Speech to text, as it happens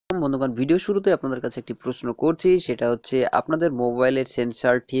বন্ধুগণ, ভিডিও শুরুতে আপনাদের কাছে একটি প্রশ্ন করছি, সেটা হচ্ছে আপনাদের মোবাইলের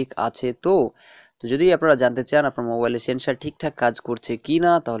সেন্সর ঠিক আছে তো? যদি আপনারা জানতে চান আপনার মোবাইলের সেন্সর ঠিকঠাক কাজ করছে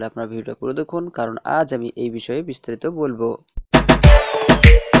কিনা, তাহলে আপনারা ভিডিওটা পুরো দেখুন, কারণ আজ আমি এই বিষয়ে বিস্তারিত বলবো।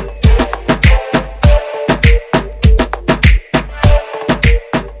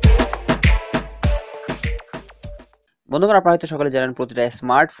 বন্ধুগণ, আপনারা হয়তো সকলে জানেন প্রতিটা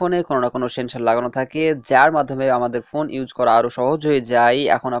স্মার্টফোনে কোনো না কোনো সেন্সর লাগানো থাকে, যার মাধ্যমে আমাদের ফোন ইউজ করা আরো সহজ হয়ে যায়।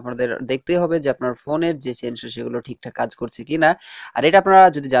 এখন আপনাদের দেখতে হবে যে আপনার ফোনের যে সেন্সর সেগুলো ঠিকঠাক কাজ করছে কিনা। আর এটা আপনারা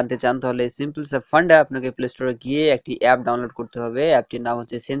যদি জানতে চান তাহলে সিম্পল সে ফান্ডা আপনাকে প্লে স্টোরে গিয়ে একটি অ্যাপ ডাউনলোড করতে হবে। অ্যাপটির নাম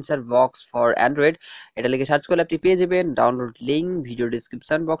হচ্ছে সেন্সর বক্স ফর অ্যান্ড্রয়েড। এটা লিখে সার্চ করলে অ্যাপটি পেয়ে যাবেন। ডাউনলোড লিঙ্ক ভিডিও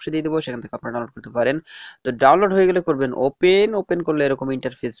ডিসক্রিপশন বক্সে দিয়ে দেবো, সেখান থেকে আপনারা ডাউনলোড করতে পারেন। তো ডাউনলোড হয়ে গেলে করবেন ওপেন করলে এরকম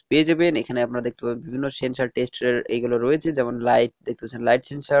ইন্টারফেস পেয়ে যাবেন। এখানে আপনারা দেখতে পাবেন বিভিন্ন সেন্সর টেস্টের এইগুলো রয়েছে, যেমন লাইট দেখতে পাচ্ছেন, লাইট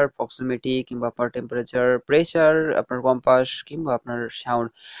সেন্সর, প্রক্সিমিটি কিংবা আপনার টেম্পারেচার, প্রেসার, আপনার কম্পাস কিংবা আপনার সাউন্ড।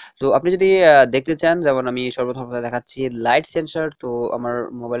 তো আপনি যদি দেখতে চান, যেমন আমি সর্বপ্রথম আপনাদের দেখাচ্ছি লাইট সেন্সর। তো আমার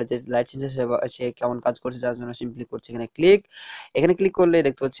মোবাইলে যে লাইট সেন্সর সে কেমন কাজ করছে যার জন্য সিম্পলি করছে এখানে ক্লিক। এখানে ক্লিক করলে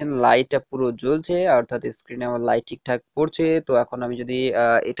দেখতে পাচ্ছেন লাইটটা পুরো জ্বলছে, অর্থাৎ স্ক্রিনে আমার লাইট ঠিকঠাক পড়ছে। তো এখন আমি যদি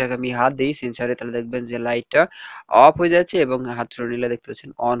এটাকে আমি হাত দিই সেন্সরে, তাহলে দেখবেন যে লাইটটা অফ হয়ে যাচ্ছে এবং হাত সরে নিলে দেখতে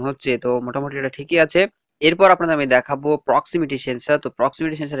পাচ্ছেন অন হচ্ছে। তো মোটামুটি এটা ঠিকই আছে। এরপর আপনাদের আমি দেখাবো প্রক্সিমিটি সেন্সর। তো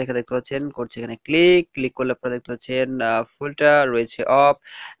প্রক্সিমিটি সেন্সর এখানে দেখতে পাচ্ছেন করছে, এখানে ক্লিক করলে আপনারা দেখতে পাচ্ছেন ফুলটা রয়েছে অফ।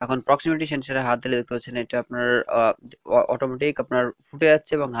 এখন প্রক্সিমিটি সেন্সরে হাত দিলে দেখতে পাচ্ছেন এটা আপনার অটোমেটিক আপনার ফুটে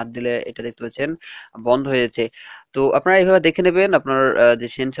যাচ্ছে এবং হাত দিলে এটা দেখতে পাচ্ছেন বন্ধ হয়ে যাচ্ছে। তো আপনারা এইভাবে দেখে নেবেন আপনার যে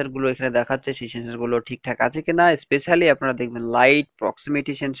সেন্সর গুলো এখানে দেখাচ্ছে সেই সেন্সর গুলো ঠিকঠাক আছে কিনা। স্পেশালি আপনারা দেখবেন light,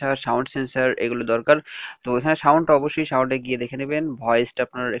 proximity sensor, sound sensor এগুলো দরকার। তো এখানে সাউন্ডটা অবশ্যই সাউন্ডে গিয়ে দেখে নেবেন ভয়েসটা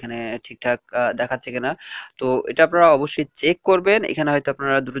আপনার এখানে ঠিকঠাক দেখাচ্ছে কিনা। তো এটা আপনারা অবশ্যই চেক করবেন। এখানে হয়তো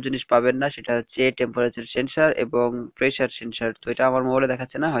আপনারা দুটো জিনিস পাবেন না, সেটা হচ্ছে টেম্পারেচার সেন্সর এবং প্রেসার সেন্সর। তো এটা আমার মোবাইলে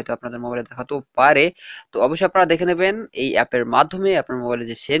দেখাচ্ছে না, হয়তো আপনাদের মোবাইলে দেখাতেও পারে। তো অবশ্যই আপনারা দেখে নেবেন এই অ্যাপের মাধ্যমে আপনার মোবাইলে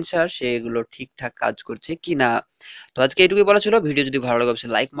যে সেন্সর সেগুলো ঠিকঠাক কাজ করছে কিনা। তো আজকে এটুকুই বলা ছিল। ভিডিও যদি ভালো লাগে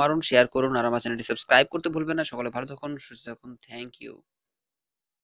অবশ্যই লাইক মারুন, শেয়ার করুন আর আমার চ্যানেলটি সাবস্ক্রাইব করতে ভুলবেন না। সকলে ভালো থাকুন, সুস্থ থাকুন। Thank you.